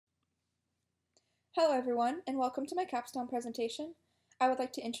Hello everyone, and welcome to my Capstone presentation. I would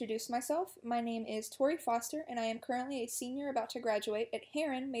like to introduce myself. My name is Tori Foster, and I am currently a senior about to graduate at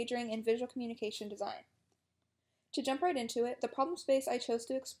Herron, majoring in visual communication design. To jump right into it, the problem space I chose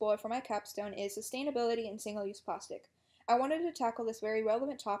to explore for my capstone is sustainability and single-use plastic. I wanted to tackle this very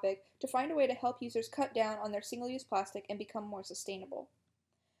relevant topic to find a way to help users cut down on their single-use plastic and become more sustainable.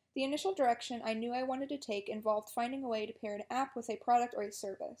 The initial direction I knew I wanted to take involved finding a way to pair an app with a product or a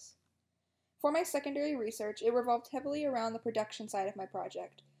service. For my secondary research, it revolved heavily around the production side of my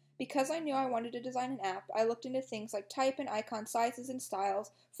project. Because I knew I wanted to design an app, I looked into things like type and icon sizes and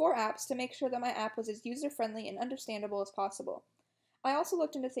styles for apps to make sure that my app was as user-friendly and understandable as possible. I also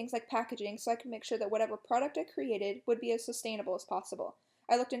looked into things like packaging so I could make sure that whatever product I created would be as sustainable as possible.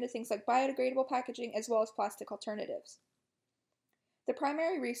 I looked into things like biodegradable packaging as well as plastic alternatives. The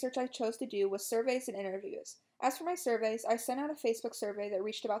primary research I chose to do was surveys and interviews. As for my surveys, I sent out a Facebook survey that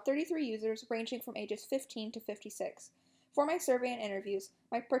reached about 33 users ranging from ages 15 to 56. For my survey and interviews,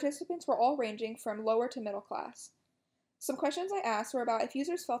 my participants were all ranging from lower to middle class. Some questions I asked were about if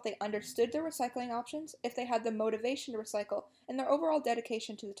users felt they understood their recycling options, if they had the motivation to recycle, and their overall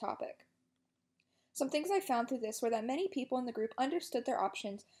dedication to the topic. Some things I found through this were that many people in the group understood their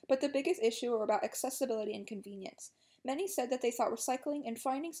options, but the biggest issue were about accessibility and convenience. Many said that they thought recycling and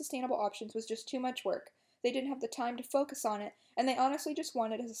finding sustainable options was just too much work. They didn't have the time to focus on it, and they honestly just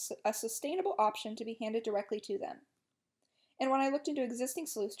wanted a sustainable option to be handed directly to them. And when I looked into existing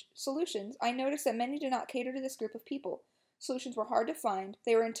solutions, I noticed that many did not cater to this group of people. Solutions were hard to find,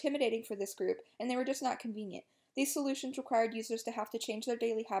 they were intimidating for this group, and they were just not convenient. These solutions required users to have to change their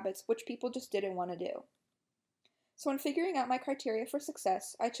daily habits, which people just didn't want to do. So when figuring out my criteria for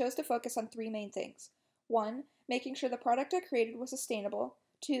success, I chose to focus on three main things. 1. Making sure the product I created was sustainable.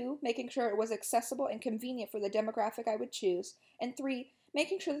 2. Making sure it was accessible and convenient for the demographic I would choose. And 3.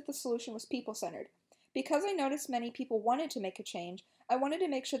 Making sure that the solution was people-centered. Because I noticed many people wanted to make a change, I wanted to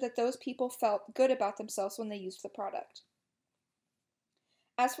make sure that those people felt good about themselves when they used the product.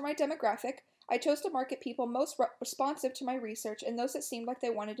 As for my demographic, I chose to market people most responsive to my research and those that seemed like they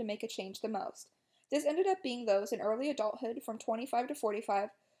wanted to make a change the most. This ended up being those in early adulthood from 25 to 45,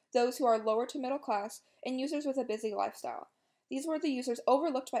 those who are lower to middle class, and users with a busy lifestyle. These were the users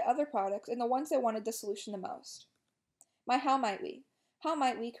overlooked by other products and the ones that wanted the solution the most. My How Might We? How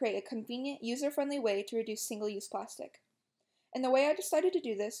might we create a convenient, user-friendly way to reduce single-use plastic? And the way I decided to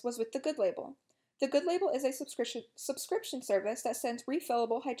do this was with the Good Label. The Good Label is a subscription service that sends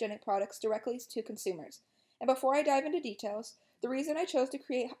refillable hygienic products directly to consumers. And before I dive into details, the reason I chose to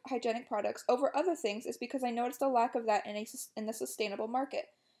create hygienic products over other things is because I noticed a lack of that in the sustainable market.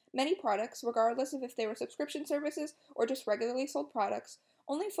 Many products, regardless of if they were subscription services or just regularly sold products,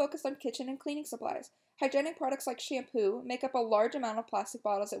 only focused on kitchen and cleaning supplies. Hygienic products like shampoo make up a large amount of plastic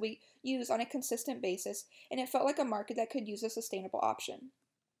bottles that we use on a consistent basis, and it felt like a market that could use a sustainable option.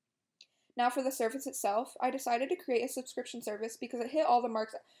 Now for the service itself, I decided to create a subscription service because it hit all the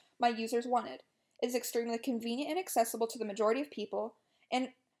marks my users wanted. It is extremely convenient and accessible to the majority of people, and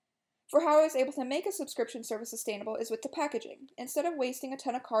for how I was able to make a subscription service sustainable is with the packaging. Instead of wasting a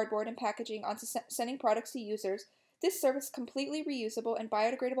ton of cardboard and packaging on sending products to users, this service is completely reusable and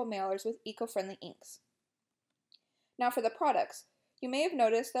biodegradable mailers with eco-friendly inks. Now for the products. You may have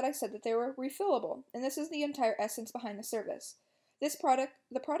noticed that I said that they were refillable, and this is the entire essence behind the service.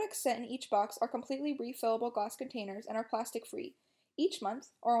 The products sent in each box are completely refillable glass containers and are plastic-free. Each month,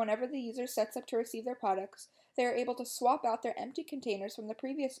 or whenever the user sets up to receive their products, they are able to swap out their empty containers from the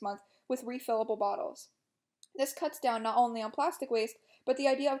previous month with refillable bottles. This cuts down not only on plastic waste, but the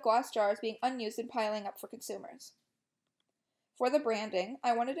idea of glass jars being unused and piling up for consumers. For the branding,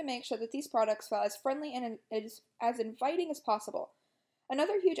 I wanted to make sure that these products felt as friendly and as inviting as possible.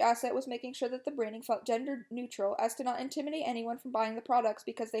 Another huge asset was making sure that the branding felt gender neutral as to not intimidate anyone from buying the products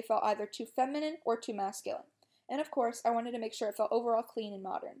because they felt either too feminine or too masculine. And of course, I wanted to make sure it felt overall clean and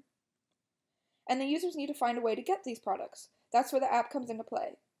modern. And the users need to find a way to get these products. That's where the app comes into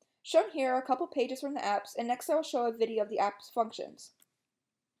play. Shown here are a couple pages from the apps, and next I will show a video of the app's functions.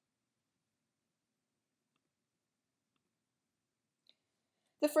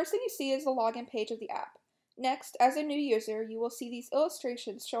 The first thing you see is the login page of the app. Next, as a new user, you will see these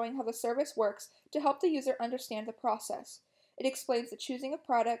illustrations showing how the service works to help the user understand the process. It explains the choosing of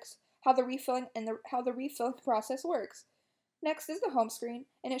products, how the refilling process works. Next is the home screen,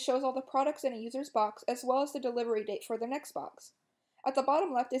 and it shows all the products in a user's box as well as the delivery date for their next box. At the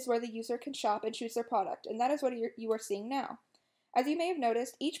bottom left is where the user can shop and choose their product, and that is what you are seeing now. As you may have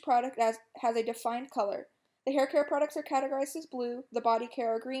noticed, each product has a defined color. The hair care products are categorized as blue, the body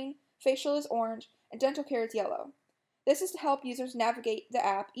care are green, facial is orange, and dental care is yellow. This is to help users navigate the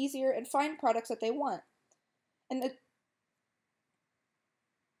app easier and find products that they want. And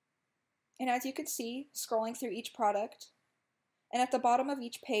as you can see, scrolling through each product, and at the bottom of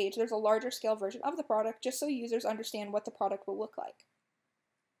each page, there's a larger scale version of the product just so users understand what the product will look like.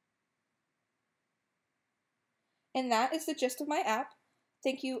 And that is the gist of my app.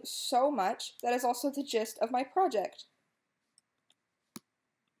 Thank you so much. That is also the gist of my project.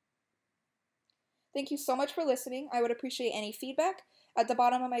 Thank you so much for listening. I would appreciate any feedback. At the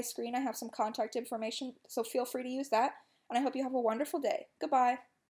bottom of my screen, I have some contact information, so feel free to use that. And I hope you have a wonderful day. Goodbye.